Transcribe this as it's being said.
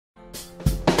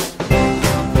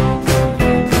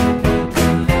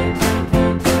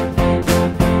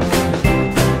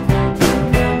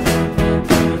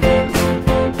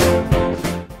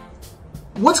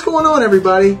going on,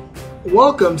 everybody?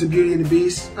 Welcome to Beauty and the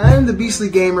Beast. I am the Beastly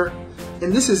Gamer,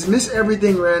 and this is Miss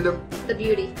Everything Random, the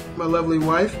beauty, my lovely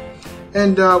wife.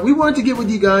 And we wanted to get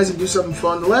with you guys and do something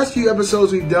fun. The last few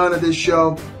episodes we've done of this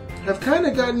show have kind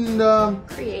of gotten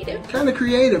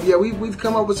creative. Yeah, we've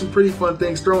come up with some pretty fun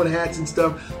things, throwing hats and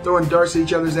stuff, throwing darts at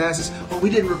each other's asses. Oh, we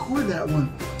didn't record that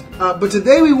one. But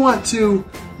today we want to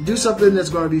do something that's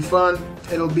going to be fun.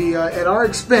 It'll be at our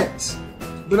expense.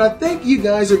 But I think you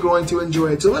guys are going to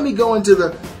enjoy it. So let me go into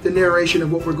the narration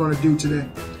of what we're going to do today.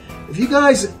 If you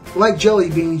guys like jelly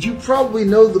beans, you probably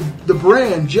know the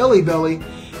brand Jelly Belly.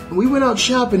 And we went out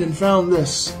shopping and found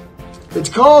this. It's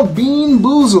called Bean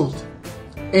Boozled.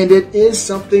 And it is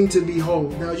something to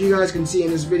behold. Now, as you guys can see in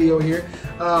this video here,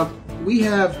 we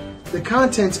have the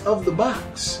contents of the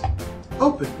box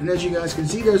open. And as you guys can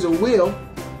see, there's a wheel,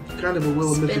 kind of a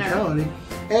wheel of mythicality,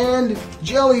 and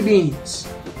jelly beans.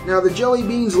 Now, the jelly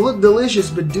beans look delicious,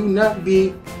 but do not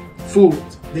be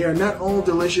fooled. They are not all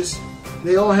delicious.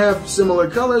 They all have similar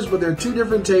colors, but they're two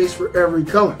different tastes for every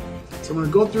color. So I'm going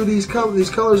to go through these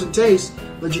colors and tastes,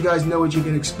 let you guys know what you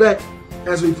can expect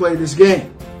as we play this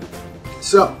game.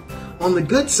 So, on the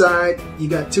good side, you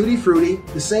got Tutti Frutti,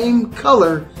 the same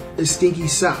color as Stinky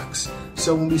Socks.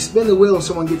 So when we spin the wheel and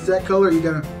someone gets that color, you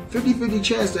got a 50-50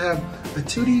 chance to have a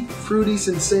Tutti Frutti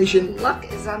sensation.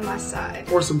 Luck is on my side.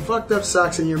 Or some fucked up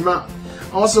socks in your mouth.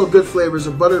 Also good flavors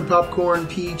of buttered popcorn,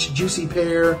 peach, juicy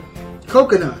pear,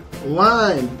 coconut,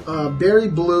 lime, berry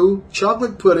blue,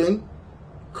 chocolate pudding,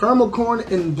 caramel corn,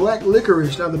 and black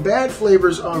licorice. Now the bad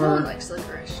flavors are... No one likes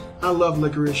licorice. I love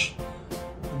licorice.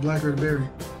 The blacker the berry.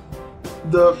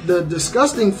 The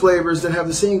disgusting flavors that have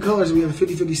the same colors, we have a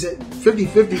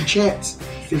 50-50 chance.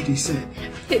 50 cent.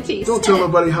 50 Don't tell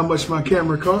nobody how much my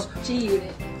camera costs.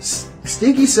 G-Unit.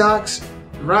 Stinky socks,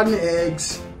 rotten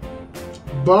eggs,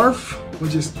 barf,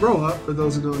 which is throw up for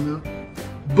those who don't know.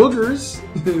 Boogers.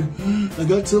 I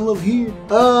got some up here.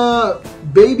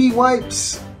 Baby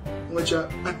wipes, which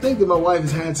I think that my wife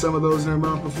has had some of those in her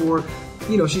mouth before.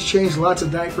 You know, she's changed lots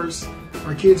of diapers.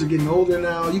 Our kids are getting older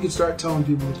now. You can start telling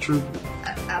people the truth.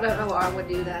 I don't know why I would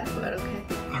do that, but okay.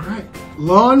 All right.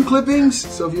 Lawn clippings.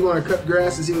 So if you want to cut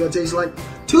grass and see what that tastes like.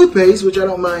 Toothpaste, which I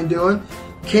don't mind doing.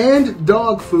 Canned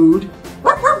dog food.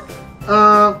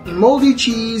 Moldy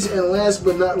cheese. And last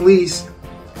but not least,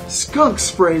 skunk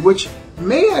spray, which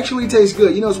may actually taste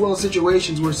good. You know, it's one of those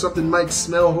situations where something might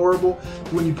smell horrible.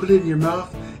 When you put it in your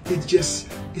mouth,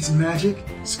 it's magic.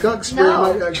 Skunk spray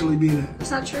might actually be that.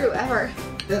 It's not true, ever.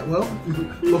 Yeah, well,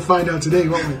 we'll find out today,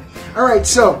 won't we? All right,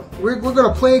 so we're going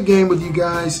to play a game with you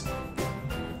guys.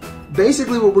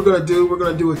 Basically, what we're going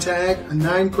to do a tag, a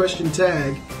 9-question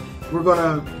tag. We're going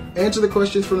to answer the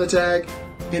questions from the tag,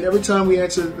 and every time we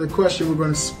answer the question, we're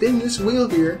going to spin this wheel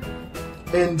here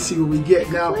and see what we get.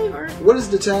 Now, what is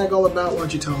the tag all about? Why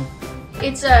don't you tell them?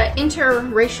 It's a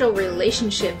interracial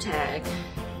relationship tag.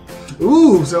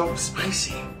 Ooh, so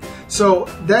spicy. So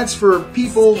that's for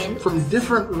people from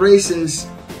different races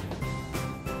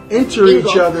enter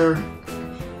each other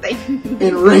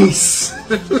in race.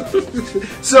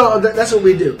 So that's what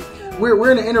we do.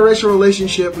 We're in an interracial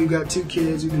relationship. We've got 2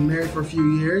 kids. We've been married for a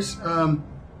few years.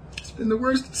 It's been the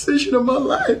worst decision of my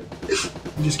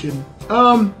life. I'm just kidding.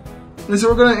 And so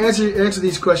we're going to answer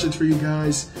these questions for you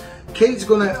guys. Kate's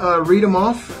going to read them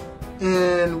off.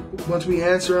 And once we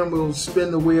answer them, we'll spin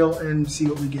the wheel and see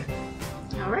what we get.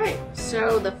 All right.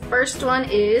 So the first one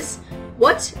is,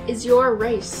 what is your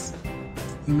race?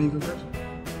 You mean go first?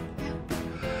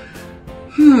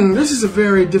 This is a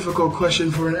very difficult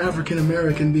question for an African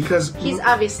American because he's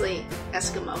obviously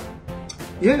Eskimo.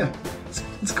 Yeah,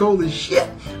 it's cold as shit.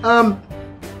 I'm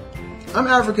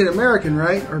African American,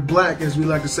 right? Or black, as we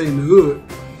like to say in the hood.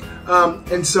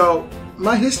 And so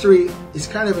my history is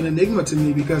kind of an enigma to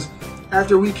me because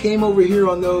after we came over here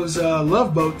on those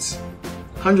love boats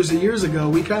hundreds of years ago,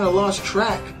 we kind of lost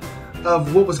track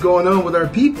of what was going on with our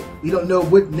people. We don't know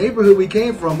what neighborhood we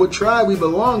came from, what tribe we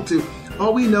belong to.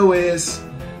 All we know is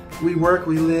we work,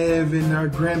 we live, and our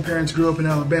grandparents grew up in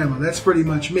Alabama. That's pretty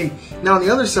much me. Now, on the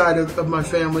other side of my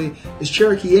family is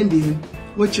Cherokee Indian,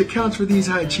 which accounts for these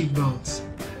high cheekbones.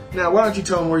 Now, why don't you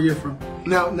tell them where you're from?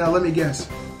 Now, let me guess.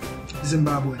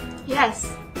 Zimbabwe.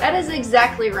 Yes, that is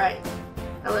exactly right.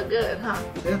 I look good, huh?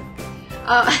 Yeah.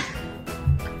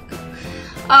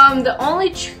 The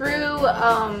only true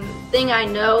thing I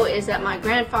know is that my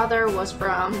grandfather was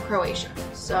from Croatia.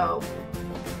 So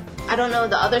I don't know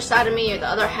the other side of me or the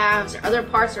other halves or other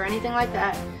parts or anything like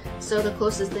that. So the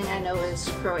closest thing I know is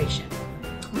Croatian.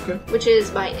 Okay. Which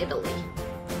is by Italy.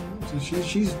 So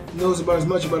she knows about as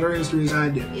much about her history as I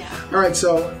do. Yeah. All right,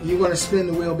 so you want to spin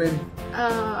the wheel, baby?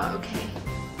 Okay.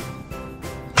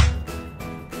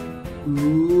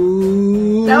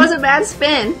 Ooh. That was a bad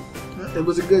spin. It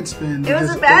was a good spin. It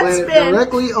was a bad spin.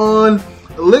 Directly on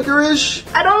licorice.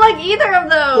 I don't like either of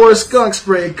those. Or skunk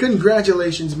spray.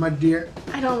 Congratulations, my dear.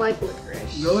 I don't like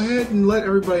licorice. Go ahead and let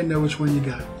everybody know which one you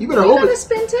got. You better hope it. You got a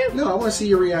spin too? No, I want to see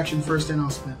your reaction first, then I'll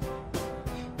spin.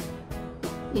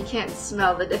 You can't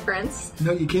smell the difference.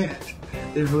 No, you can't.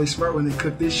 They're really smart when they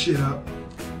cook this shit up.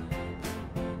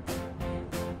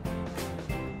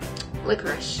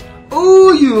 Licorice.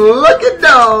 Ooh, you lucky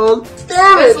dog.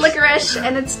 Damn it. It's licorice,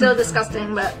 and it's still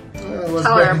disgusting, but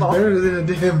tolerable. Better than a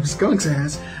damn skunk's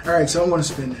ass. Alright, so I want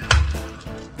to spin now.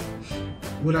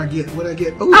 What'd I get? What'd I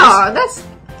get? Oh, that's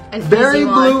an berry easy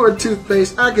blue one. or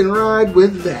toothpaste. I can ride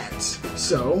with that.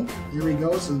 So, here we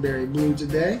go. Some berry blue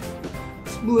today.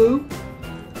 It's blue.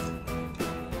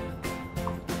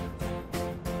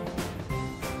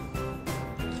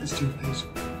 It's toothpaste.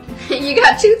 You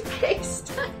got toothpaste.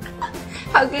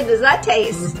 How good does that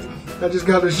taste? I just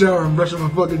got out of the shower and brushing my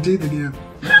fucking teeth again.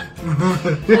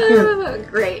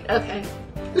 Great, okay.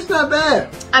 It's not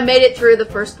bad. I made it through the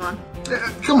first one.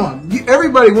 Come on.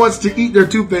 Everybody wants to eat their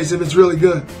toothpaste if it's really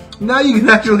good. Now you can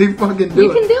actually fucking do it.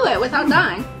 You can do it without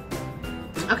dying.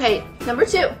 Okay, number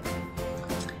 2.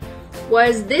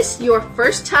 Was this your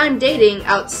first time dating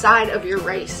outside of your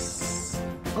race?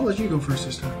 I'll let you go first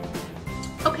this time.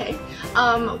 Okay.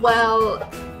 Well,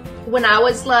 when I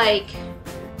was like,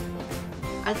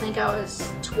 I think I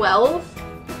was 12,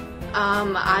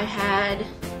 I had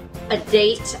a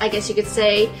date, I guess you could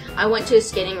say. I went to a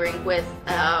skating rink with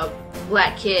a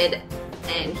black kid,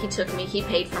 and he took me, he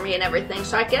paid for me and everything,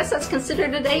 so I guess that's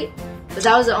considered a date. But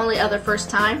that was the only other first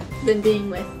time than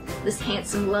being with this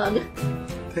handsome lug.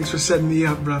 Thanks for setting me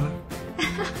up, brother.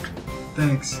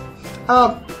 Thanks.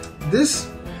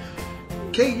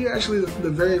 Kate, you're actually the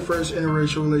very first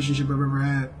interracial relationship I've ever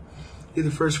had. You're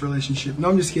the first relationship. No,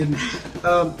 I'm just kidding.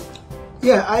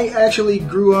 Yeah, I actually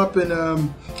grew up in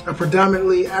a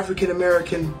predominantly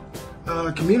African-American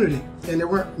community, and there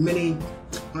weren't many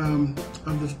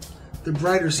of the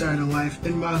brighter side of life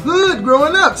in my hood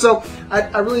growing up. So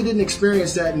I really didn't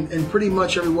experience that, and pretty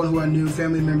much everyone who I knew,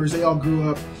 family members, they all grew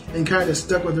up and kind of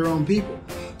stuck with their own people.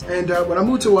 And when I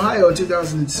moved to Ohio in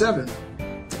 2007,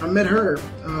 I met her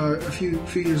a few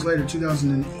years later,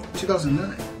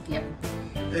 2009. Yep.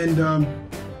 And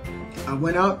I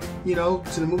went out,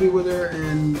 to the movie with her,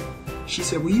 and she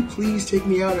said, "Will you please take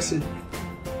me out?" I said,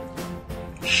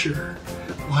 "Sure,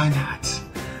 why not?"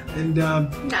 And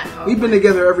we've been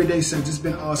together every day since. It's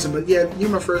been awesome. But yeah, you're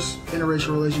my first interracial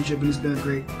relationship, and it's been a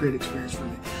great experience for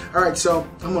me. All right, so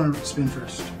I'm gonna spin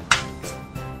first.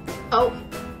 Oh,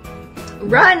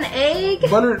 rotten egg.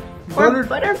 Butter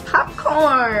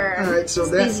popcorn. All right, so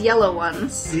these yellow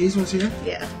ones. These ones here.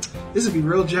 Yeah. This would be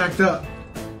real jacked up.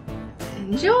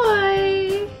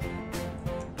 Enjoy.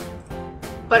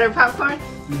 Butter popcorn.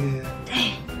 Yeah.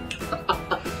 Dang.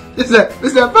 It's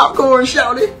that popcorn,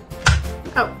 shouty.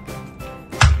 Oh.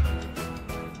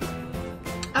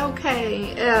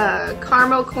 Okay.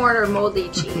 Caramel corn or moldy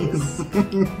cheese.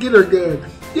 Get her good.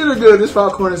 Get her good. This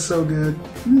popcorn is so good.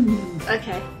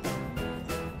 Okay.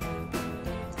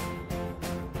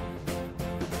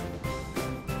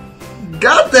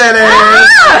 Got that ass!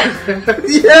 Ah!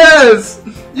 Yes!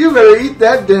 You better eat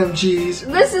that damn cheese.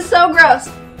 This is so gross.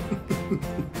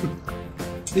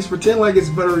 Just pretend like it's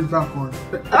buttery popcorn.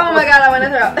 Oh my god, I want to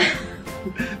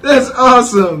throw. That's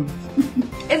awesome.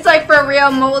 It's like for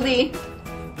real moldy.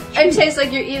 It tastes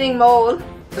like you're eating mold.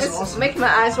 That's it's awesome. making my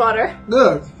eyes water.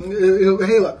 Look.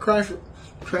 Hey, look. Cry.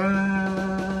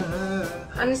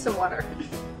 I need some water.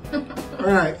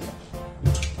 Alright.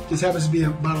 Just happens to be a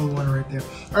bottle of water right there.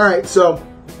 Alright, so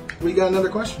we got another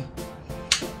question.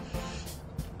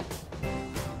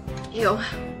 Ew.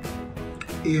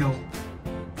 Ew.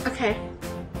 Okay.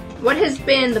 What has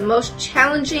been the most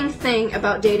challenging thing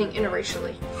about dating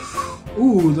interracially?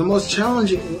 Ooh, the most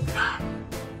challenging...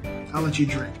 I'll let you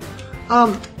drink.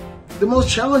 The most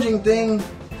challenging thing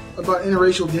about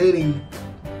interracial dating,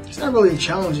 it's not really a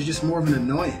challenge, it's just more of an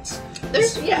annoyance.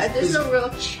 There's no real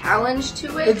challenge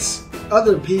to it. It's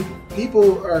other people.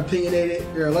 People are opinionated.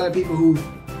 There are a lot of people who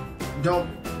don't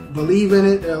believe in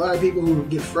it. There are a lot of people who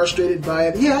get frustrated by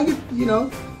it. Yeah,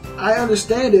 I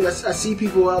understand it. I see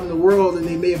people out in the world and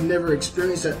they may have never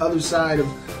experienced that other side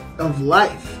of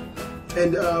life.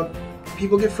 And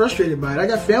people get frustrated by it. I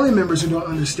got family members who don't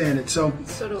understand it. So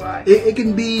do I. It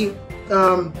can be,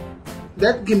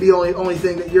 that can be the only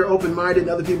thing that you're open-minded and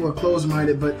other people are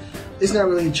closed-minded, but it's not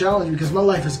really a challenge because my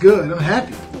life is good. I'm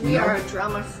happy. We are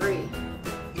drama-free.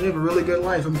 We have a really good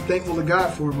life. I'm thankful to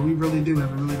God for it, but we really do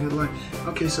have a really good life.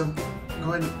 Okay, so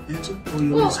go ahead and answer.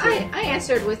 Well, I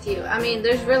answered with you. I mean,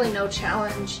 there's really no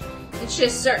challenge It's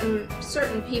just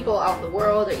certain people out in the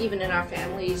world, or even in our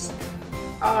families,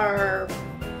 are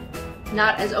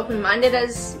not as open-minded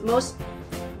as most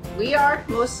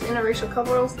interracial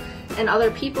couples and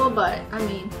other people, but I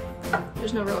mean,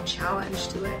 there's no real challenge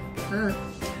to it. Alright.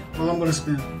 Well, I'm gonna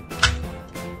spin.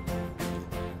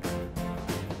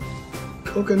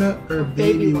 Coconut or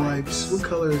baby wipes? What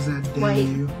color is that, damn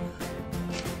you?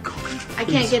 Coconut. I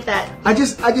can't get that. I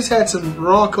just had some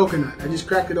raw coconut. I just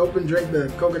cracked it open, drank the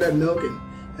coconut milk, and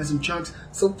had some chunks.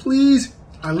 So please,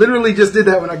 I literally just did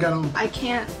that when I got home. I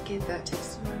can't get that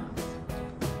taste in my mouth.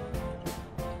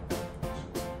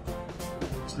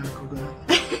 It's not a coconut.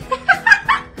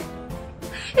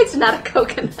 It's not a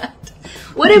coconut.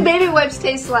 What do baby wipes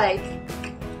taste like?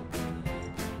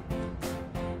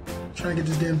 Trying to get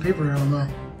this damn paper out of my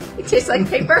mouth. It tastes like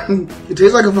paper? It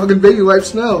tastes like a fucking baby wipe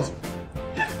smells.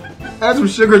 Add some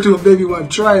sugar to a baby wipe.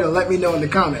 Try it and let me know in the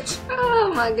comments.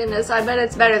 Oh my goodness, I bet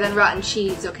it's better than rotten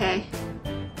cheese, okay?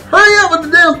 Hurry up with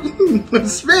the damn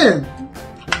spin.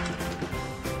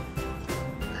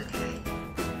 Okay.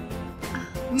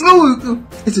 Oh,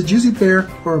 it's a juicy pear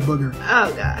or a booger.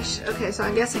 Oh gosh. Okay, so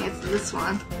I'm guessing it's this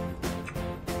one.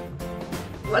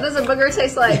 What does a booger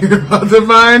taste like? You're about to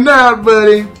find out,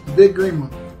 buddy. Big green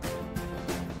one.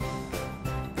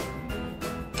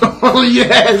 Oh,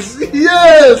 yes!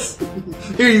 Yes!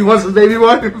 Here, you want some baby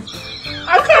wipes?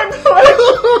 I can't do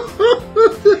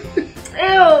it.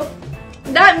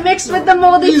 Ew. That mixed with the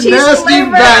moldy You cheese nasty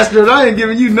flavor. bastard. I ain't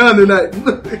giving you none tonight.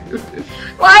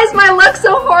 Why is my luck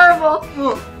so horrible?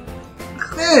 Oh,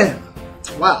 man.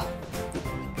 Wow.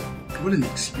 What an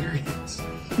experience.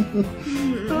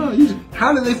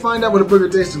 How did they find out what a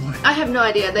booger tasted like? I have no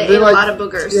idea. They ate a lot of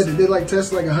boogers. Yeah, did they like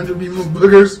test like 100 people's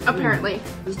boogers? Apparently.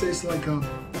 This tastes like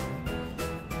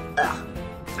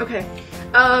Okay.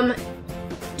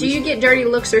 Do you get dirty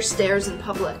looks or stares in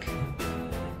public?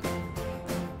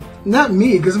 Not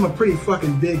me, because I'm a pretty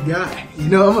fucking big guy. You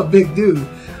know, I'm a big dude.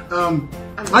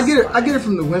 I get it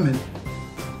from the women,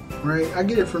 right? I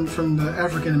get it from the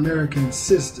African American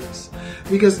sisters,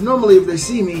 because normally if they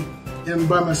see me and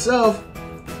by myself,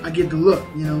 I get the look,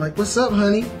 you know, like, what's up,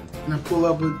 honey? And I pull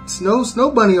up with Snow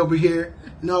Bunny over here,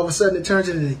 and all of a sudden it turns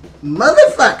into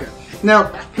motherfucker.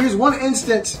 Now, here's one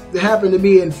instance that happened to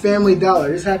me in Family Dollar.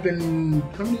 This happened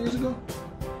how many years ago?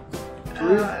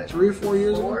 Three or 4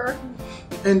 years ago.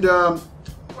 And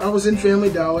I was in Family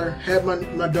Dollar, had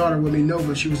my daughter with me,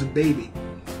 Nova. She was a baby,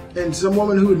 and some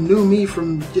woman who knew me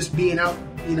from just being out,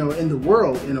 you know, in the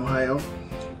world in Ohio.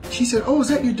 She said, "Oh, is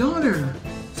that your daughter?"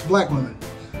 It's a black woman.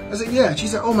 I said, "Yeah." She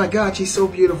said, "Oh my God, she's so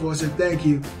beautiful." I said, "Thank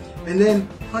you." And then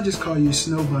I'll just call you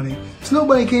Snow Bunny. Snow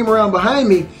Bunny came around behind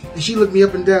me and she looked me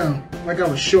up and down like I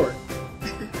was short.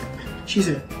 She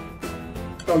said,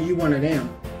 "Oh, you one of them."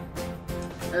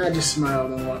 And I just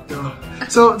smiled and walked off.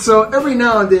 So every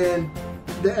now and then,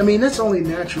 I mean, that's only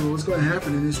natural. What's going to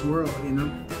happen in this world, you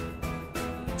know?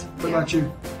 What about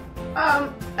you?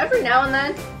 Every now and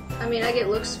then. I mean, I get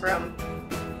looks from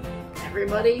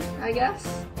everybody, I guess.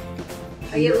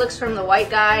 I get looks from the white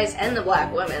guys and the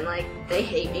black women. Like, they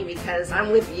hate me because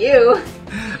I'm with you.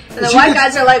 And the white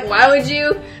guys are like, why would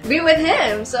you be with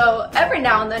him? So every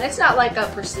now and then, it's not like a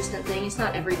persistent thing. It's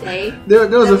not every day. There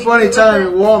was a funny time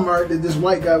at Walmart that this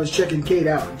white guy was checking Kate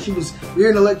out. We were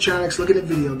in electronics looking at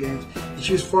video games, and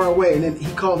she was far away, and then he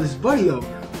called his buddy over.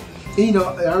 And, you know,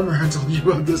 I remember I told you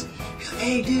about this. He's like,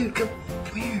 "Hey, dude, come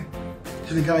here."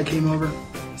 So the guy came over.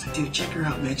 He's like, "Dude, check her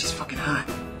out, man. She's fucking hot."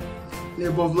 And they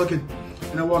were both looking.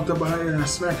 And I walked up behind her and I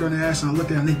smacked her on the ass and I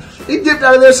looked at them. They dipped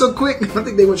out of there so quick. I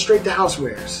think they went straight to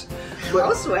housewares.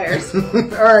 Housewares?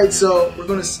 Alright, so we're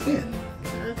going to spin.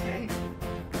 Okay.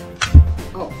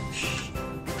 Oh,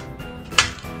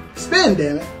 spin,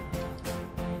 damn it.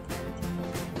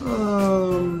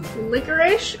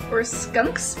 Licorice or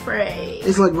skunk spray?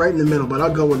 It's like right in the middle, but I'll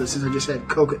go with it since I just had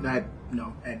coconut.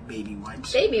 No, had baby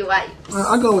wipes. Baby wipes.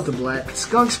 I'll go with the black.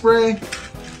 Skunk spray.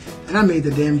 And I made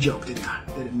the damn joke, didn't I?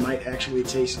 That it might actually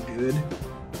taste good.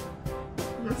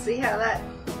 Let's see how that...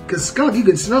 Because skunk, you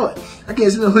can smell it. I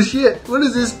can't smell the shit. What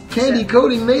is this candy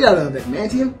coating made out of?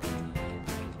 Adamantium?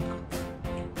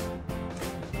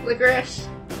 Licorice.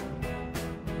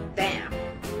 Damn.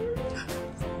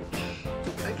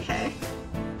 Okay.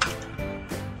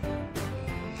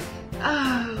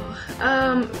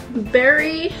 Oh.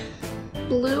 Berry,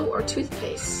 blue, or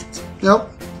toothpaste? Nope.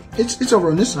 It's over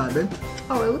on this side, babe.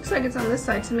 Oh, it looks like it's on this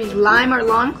side to me. Lime or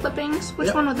lawn clippings?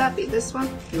 Which one would that be? This one?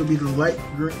 It would be the light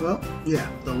green. Well, yeah,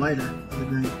 the lighter of the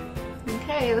green.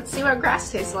 Okay, let's see what grass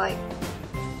tastes like.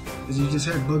 Because you just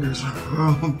had boogers.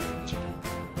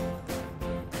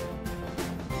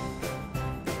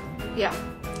 Yeah.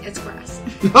 It's grass.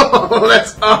 Oh,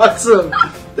 that's awesome.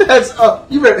 That's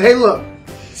you better. Hey, look.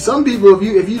 Some people,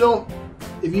 if you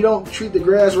don't treat the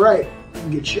grass right, you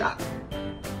can get shot.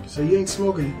 So you ain't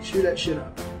smoking it. Chew that shit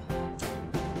up.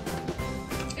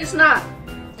 It's not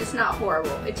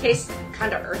horrible. It tastes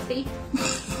kind of earthy.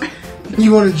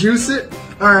 You want to juice it?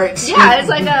 All right. So yeah, it's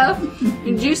like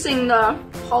juicing the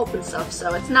pulp and stuff.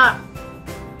 So it's not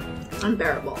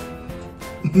unbearable.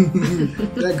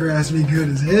 That grass be good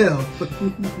as hell.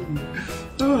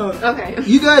 Okay.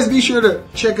 You guys be sure to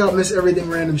check out Miss Everything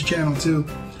Random's channel too.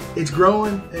 It's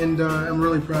growing, and I'm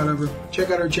really proud of her. Check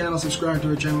out her channel, subscribe to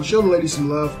her channel, show the lady some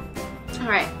love. All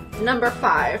right, number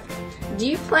 5. Do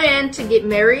you plan to get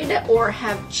married or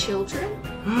have children?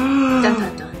 Dun,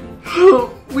 dun, dun.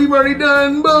 We've already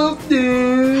done both,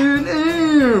 dude.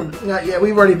 Yeah,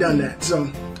 we've already done that.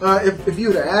 So, if you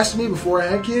would have asked me before I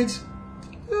had kids,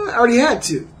 I already had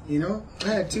two. You know, I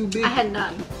had two big. I had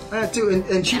none. I had two,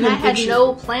 and she and didn't. I had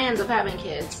no plans of having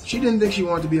kids. She didn't think she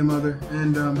wanted to be a mother,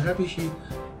 and I'm happy she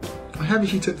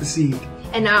took the seed.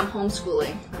 And now I'm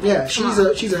homeschooling. Yeah, she's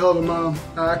a hell of a mom.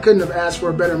 I couldn't have asked for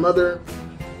a better mother,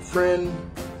 friend,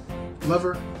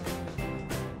 lover.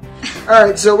 All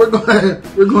right, so we're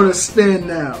going to spin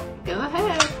now. Go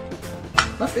ahead.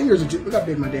 My fingers are too. Look how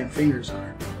big my damn fingers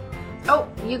are. Oh,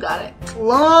 you got it.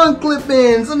 Long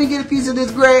clip-ins. Let me get a piece of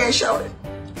this grass. Show it.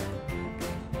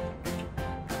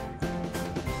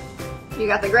 You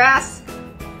got the grass.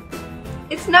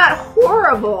 It's not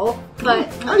horrible,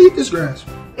 but how do you eat this grass?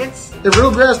 It's. If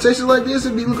real grass tasted like this,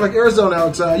 it'd look like Arizona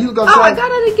outside. You look outside. Oh, I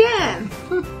got it again.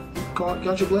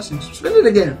 Count your blessings. Spin it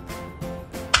again.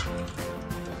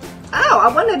 Oh,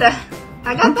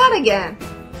 I got that again.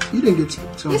 You didn't get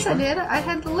so. Yes, I did. I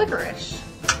had the licorice.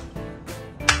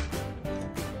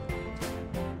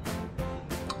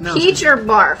 Peach or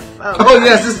barf? Oh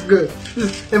yes, this is good.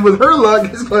 And with her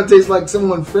luck, it's going to taste like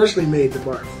someone freshly made the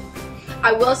barf.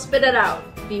 I will spit it out.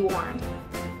 Be warned.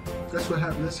 That's what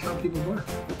happens. That's how people barf.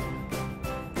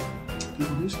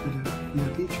 People do spit it out. You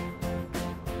know, peach.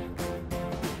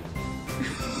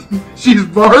 She's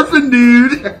barfing,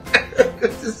 dude.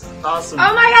 This is awesome.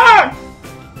 Oh my god!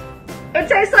 It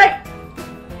tastes like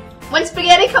when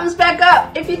spaghetti comes back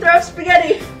up. If you throw up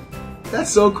spaghetti. That's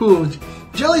so cool.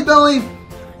 Jelly Belly.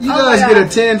 You guys get a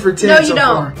 10 for 10 No, you so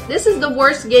don't. far. This is the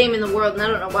worst game in the world, and I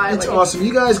don't know why. It's awesome.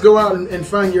 You guys go out and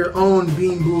find your own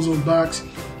Bean Boozled box.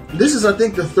 This is, I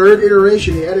think, the 3rd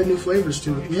iteration. They added new flavors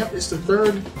to it. Yep, it's the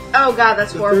 3rd. Oh god,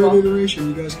 that's horrible. 3rd iteration.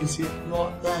 You guys can see it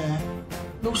right there.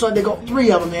 Looks like they got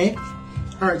 3 of them, eh?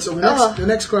 All right. So the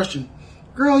next question.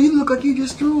 Girl, you look like you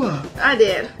just threw up. I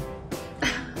did.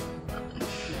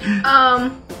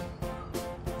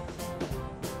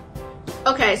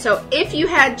 Okay, so if you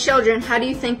had children, how do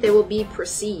you think they will be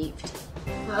perceived?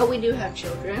 Well, we do have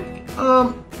children.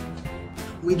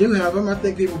 We do have them. I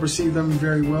think people perceive them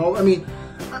very well. I mean,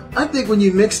 I think when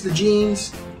you mix the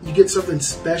genes, you get something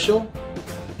special.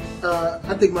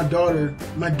 I think my daughters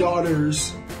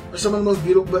are some of the most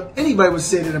beautiful, but anybody would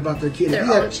say that about their kid.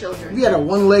 They're all children. If you had a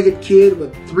one-legged kid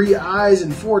with 3 eyes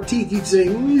and 4 teeth, you'd say,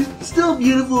 it's still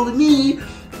beautiful to me.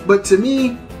 But to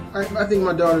me, I think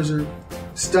my daughters are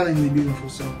stunningly beautiful.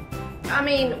 So, I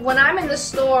mean, when I'm in the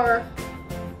store,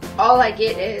 all I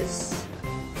get is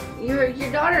your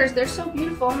daughters. They're so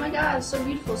beautiful. Oh my God, so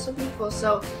beautiful, so beautiful.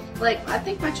 So, like, I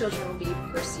think my children will be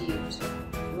perceived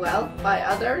well by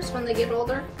others when they get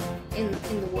older in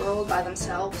the world by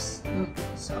themselves.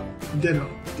 So ditto.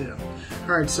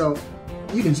 All right, so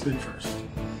you can spin first.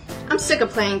 I'm sick of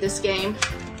playing this game.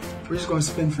 We're just gonna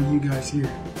spin for you guys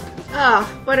here.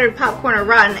 Buttered popcorn or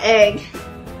rotten egg.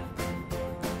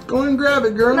 Go and grab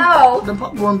it, girl. No. The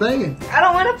popcorn banging. I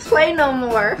don't want to play no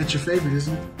more. That's your favorite,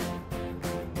 isn't it?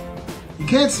 You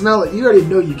can't smell it. You already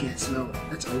know you can't smell it.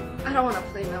 That's over. I don't want to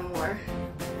play no more.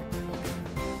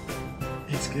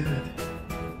 It's good.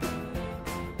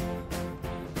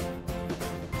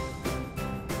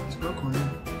 It's popcorn, yeah.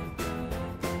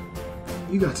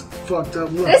 You got some fucked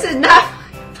up look. This is not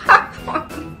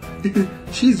popcorn.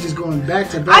 She's just going back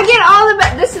to back. I get all the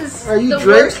back. This is Are you the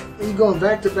Drake? worst. Are you going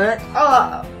back to back?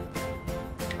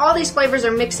 All these flavors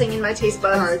are mixing in my taste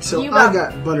buds. Alright, so I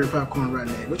got butter popcorn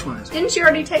rotten egg. Which one is it? Didn't you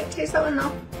already taste that one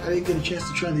though? I didn't get a chance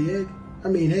to try the egg. I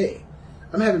mean, hey,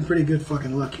 I'm having pretty good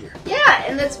fucking luck here. Yeah,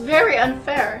 and that's very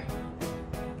unfair.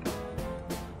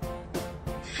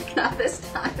 Not this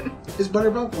time. It's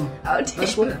butter popcorn. Oh, damn. I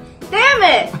swear. Damn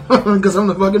it! Because I'm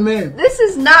the fucking man. This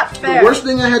is not fair. The worst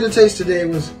thing I had to taste today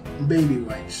was baby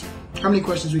wipes. How many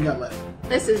questions we got left?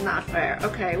 This is not fair.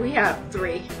 Okay, we have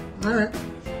 3. Alright.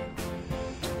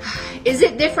 Is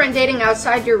it different dating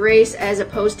outside your race as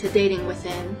opposed to dating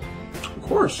within? Of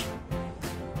course.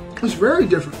 It's very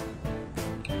different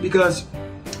because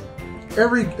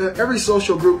every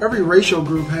social group, every racial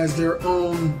group has their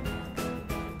own.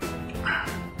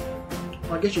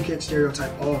 Well, I guess you can't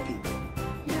stereotype all people.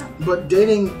 Yeah. But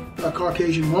dating a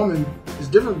Caucasian woman is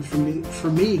different for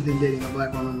me than dating a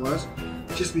black woman was,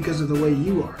 just because of the way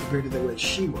you are compared to the way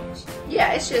she was.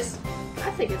 Yeah, it's just. I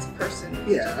think it's person.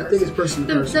 Yeah, I think it's person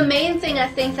to person. The main thing I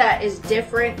think that is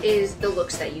different is the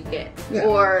looks that you get,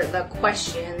 or the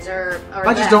questions, or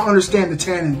I just don't understand the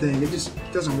tanning thing. It just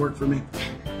doesn't work for me.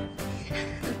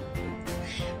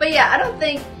 But yeah, I don't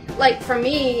think, like, for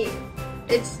me,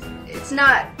 it's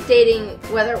not dating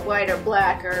whether white or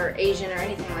black or Asian or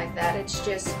anything like that. It's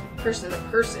just person to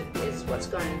person is what's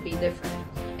going to be different,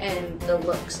 and the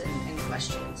looks and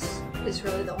questions is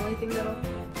really the only thing that'll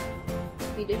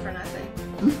be different, I think.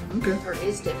 Okay. Or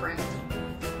is different.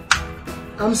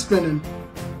 I'm spinning,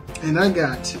 and I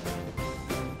got.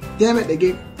 Damn it! They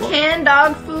gave canned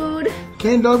dog food.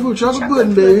 Canned dog food, chocolate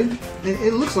pudding, baby. And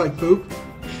it looks like poop.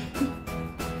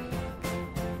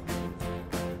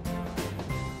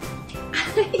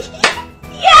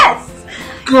 Yes.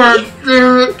 God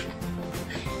damn it!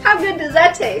 How good does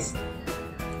that taste?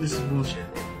 This is bullshit.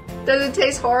 Does it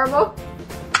taste horrible?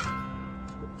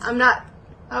 I'm not.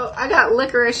 Oh, I got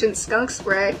licorice and skunk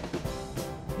spray.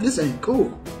 This ain't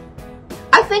cool.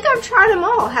 I think I've tried them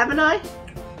all, haven't I?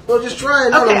 Well, just try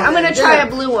another one. Okay, I'm gonna try a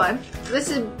blue one. This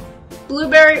is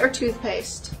blueberry or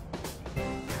toothpaste.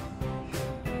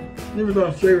 Never thought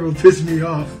a flavor would piss me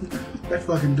off. That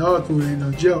fucking dog food ain't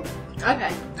no joke.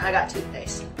 Okay, I got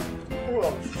toothpaste.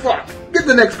 Oh, fuck. Get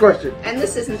the next question. And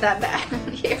this isn't that bad.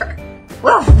 Here.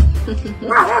 And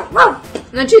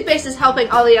the toothpaste is helping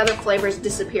all the other flavors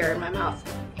disappear in my mouth.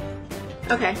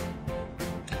 Okay.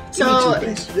 So,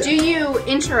 do you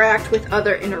interact with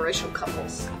other interracial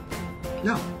couples?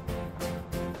 No.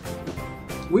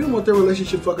 We don't want their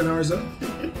relationship fucking ours up.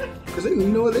 Because you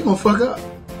know what? They're going to fuck up.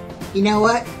 You know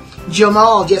what?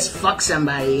 Jamal just fucked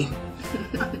somebody.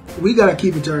 We got to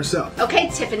keep it to ourselves. Okay,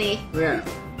 Tiffany. Yeah.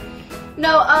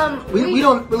 No, we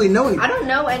don't really know anything. I don't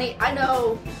know any. I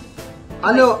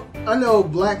know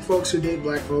black folks who date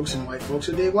black folks and white folks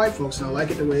who date white folks, and I like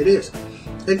it the way it is.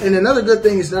 And another good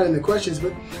thing is not in the questions,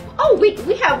 but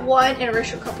we have one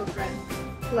interracial couple friend,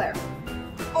 Blair.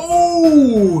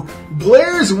 Oh,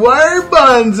 Blair's Wire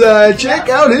Bonsai. Check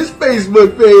out his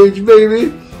Facebook page,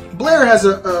 baby. Blair has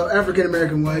a African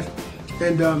American wife,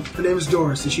 and her name is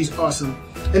Doris, and she's awesome.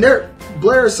 And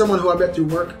Blair is someone who I met through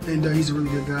work, and he's a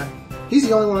really good guy. He's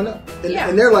the only one I know,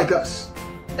 and they're like us.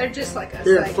 They're just like us.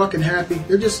 They're fucking happy.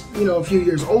 They're just, a few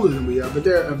years older than we are, but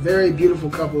they're a very beautiful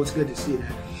couple. It's good to see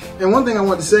that. And one thing I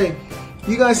want to say,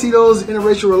 you guys see those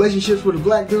interracial relationships where the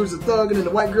black dude's a thug and then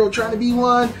the white girl trying to be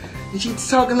one, and she's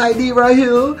talking like D right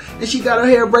here, and she got her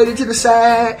hair braided to the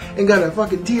side and got a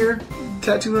fucking tear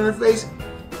tattooed on her face?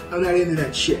 I'm not into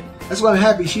that shit. That's why I'm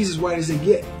happy she's as white as they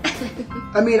get.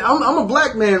 I mean, I'm a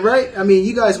black man, right? I mean,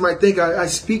 you guys might think I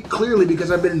speak clearly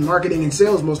because I've been in marketing and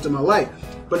sales most of my life.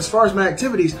 But as far as my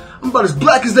activities, I'm about as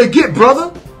black as they get,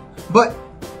 brother. But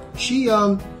she's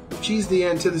the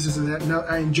antithesis of that. Now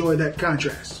I enjoy that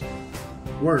contrast.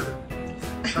 Word.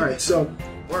 All right, so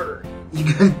word.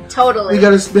 Totally. You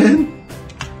got to spin.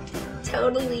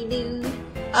 Totally, dude.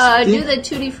 Do the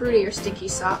Tutti Frutti or Stinky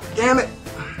Sock. Damn it.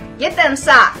 Get them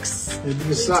socks.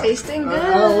 Tasting good.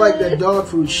 I don't like that dog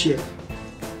food shit.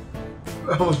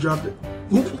 I almost dropped it.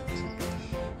 Oop.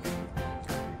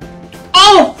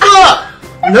 Oh,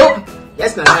 fuck! Nope.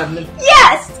 That's not happening.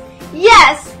 Yes!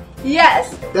 Yes!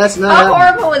 Yes! That's not happening.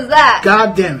 How horrible was that?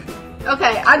 God damn it.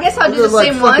 Okay, I guess I'll do the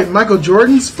same one. Fucking Michael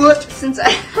Jordan's foot? Since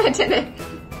I didn't.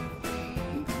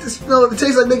 It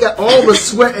tastes like they got all the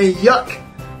sweat and yuck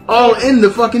all in the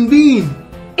fucking bean.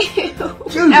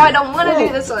 Ew. Now I don't want to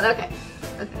do this one. Okay.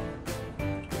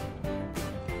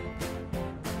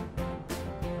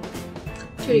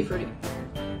 Tutti Frutti.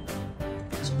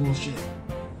 That's bullshit.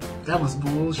 That was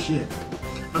bullshit.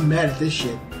 I'm mad at this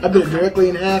shit. I bit it directly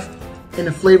in half, and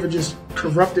the flavor just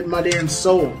corrupted my damn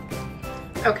soul.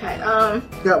 Okay,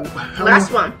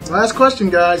 last one. Last question,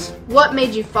 guys. What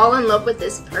made you fall in love with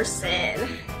this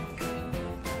person?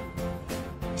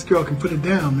 This girl can put it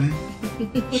down, man.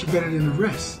 She better than the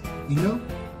rest, you know?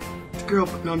 This girl,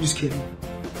 no, I'm just kidding.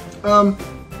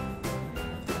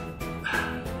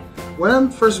 When I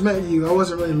first met you, I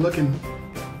wasn't really looking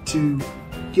to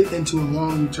get into a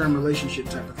long-term relationship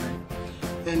type of thing.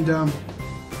 And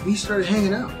we started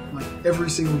hanging out like every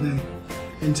single day.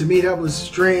 And to me, that was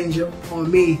strange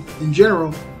on me in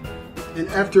general. And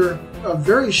after a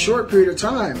very short period of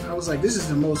time, I was like, this is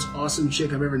the most awesome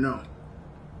chick I've ever known.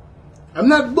 I'm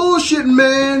not bullshitting,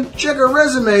 man. Check her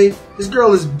resume. This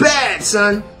girl is bad,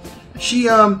 son. She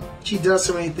does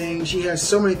so many things. She has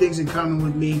so many things in common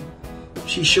with me.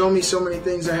 She showed me so many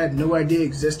things I had no idea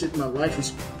existed. My life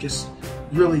has just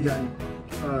really gotten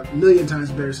a million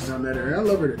times better since I met her. And I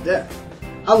love her to death.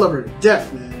 I love her to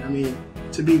death, man. I mean,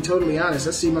 to be totally honest,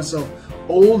 I see myself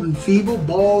old and feeble,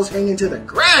 balls hanging to the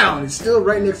ground, and still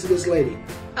right next to this lady.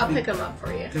 I'll pick them up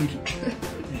for you. Thank you. Thank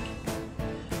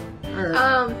you. All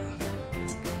right.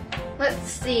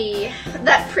 Let's see.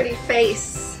 That pretty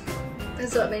face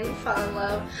is what made me fall in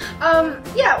love.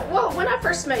 Yeah, well, when I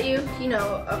first met you, you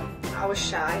know, I was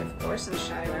shy. Of course, I'm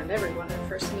shy around everyone at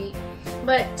first meet.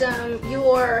 But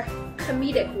your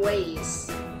comedic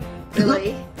ways,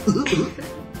 really.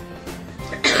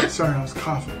 Sorry, I was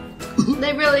coughing.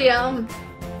 They really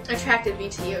attracted me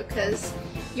to you because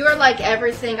you're like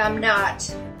everything I'm not,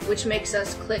 which makes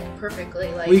us click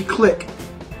perfectly. Like we click.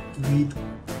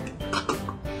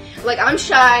 Like I'm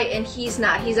shy and he's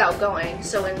not. He's outgoing.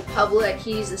 So in public,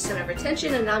 he's the center of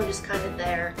attention, and I'm just kind of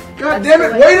there. God damn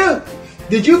it, waiter!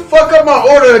 Did you fuck up my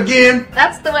order again?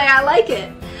 That's the way I like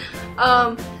it.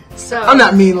 So I'm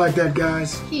not mean like that,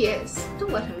 guys. He is.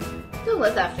 Don't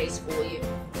let that face fool you.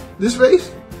 This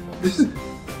face?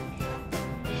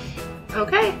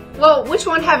 Okay. Well, which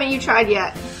one haven't you tried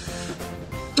yet?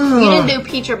 You didn't do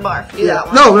peach or barf. Do that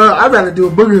one. No, I'd rather do a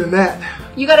booger than that.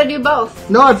 You gotta do both.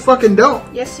 No, I fucking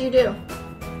don't. Yes, you do.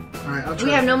 Alright, I'll try.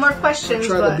 We have no more questions.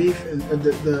 I'll try the beef and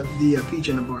the peach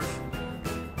and the barf.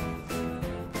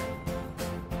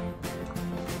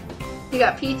 You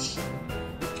got peach?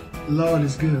 Lord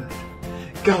is good.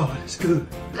 God is good.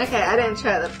 Okay, I didn't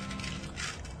try the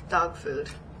dog food.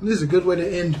 This is a good way to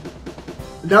end.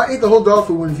 Now eat the whole dog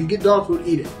food one. If you get dog food,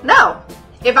 eat it. No.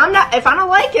 If I don't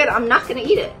like it, I'm not gonna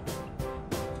eat it.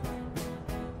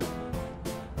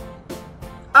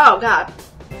 Oh God.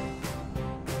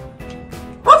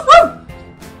 Woof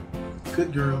woof.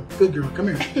 Good girl. Good girl. Come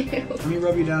here. Let me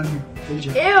rub you down here. Good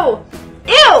job.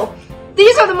 Ew. Ew.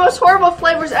 These are the most horrible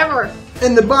flavors ever.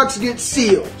 And the box gets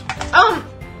sealed.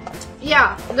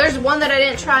 Yeah. There's one that I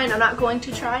didn't try, and I'm not going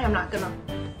to try. I'm not gonna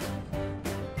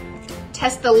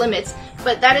test the limits.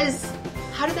 But that is.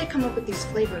 How did they come up with these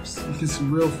flavors? It's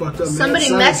real fucked up.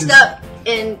 Somebody messed up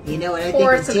and you know what I think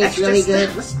it tastes really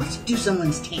good? Let's do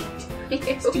someone's taint.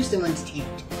 Let's do someone's taint.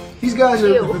 These guys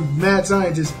are mad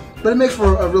scientists, but it makes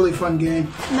for a really fun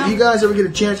game. No. If you guys ever get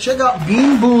a chance, check out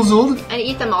Boozled. and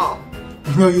eat them all.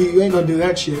 No, you ain't gonna do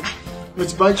that shit.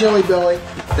 It's by Jelly Belly.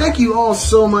 Thank you all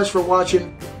so much for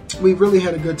watching. We really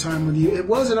had a good time with you. It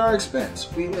was at our expense.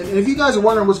 And if you guys are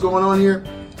wondering what's going on here,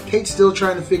 Kate's still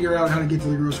trying to figure out how to get to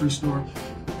the grocery store.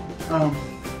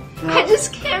 I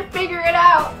just can't figure it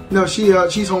out. No, she's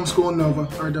homeschooling Nova,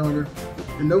 our daughter,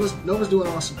 and Nova's doing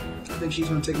awesome. I think she's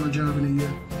gonna take my job in a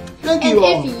year. Thank you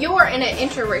all. And if you're in an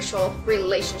interracial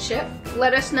relationship,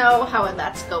 let us know how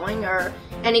that's going, or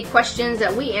any questions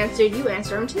that we answered, you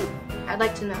answer them too. I'd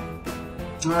like to know.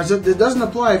 So it doesn't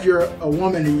apply if you're a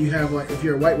woman and you have if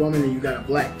you're a white woman and you got a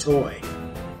black toy.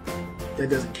 That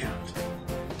doesn't count.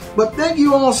 But thank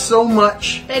you all so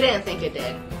much. They didn't think it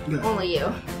did. Good. Only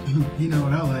you. You know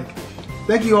what I like.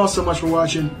 Thank you all so much for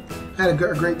watching. Had a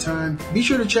great time. Be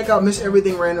sure to check out Miss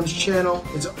Everything Random's channel.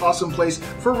 It's an awesome place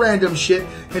for random shit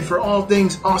and for all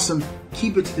things awesome.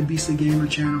 Keep it to the Beastly Gamer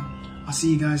channel. I'll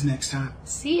see you guys next time.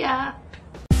 See ya.